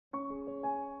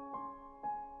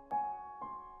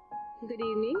Good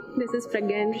evening. This is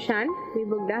Pragya and Prashant. We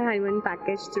booked our honeymoon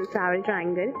package through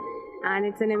Traveltriangle, and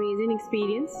it's an amazing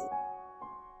experience.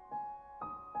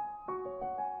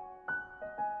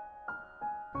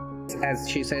 As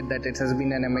she said that it has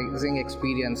been an amazing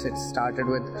experience. It started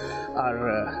with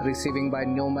our receiving by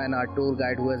Newman, our tour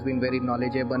guide, who has been very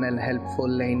knowledgeable and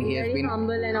helpful, and he has been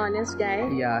humble and honest guy.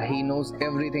 Yeah, he knows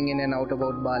everything in and out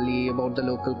about Bali, about the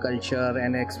local culture,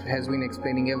 and has been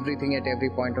explaining everything at every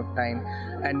point of time.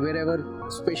 And wherever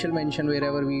special mention,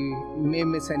 wherever we may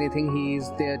miss anything, he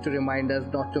is there to remind us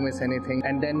not to miss anything.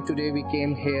 And then today we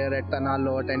came here at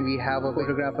Tanalot, and we have a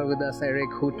photographer with us, Eric,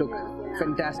 who took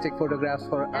fantastic photographs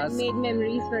for us. Made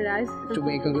memories for us. To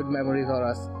make a good memory for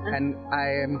us. And I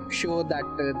am sure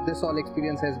that this whole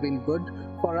experience has been good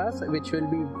for us, which will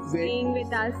be staying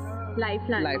with us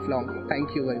lifelong.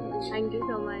 Thank you very much. Thank you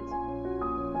so much.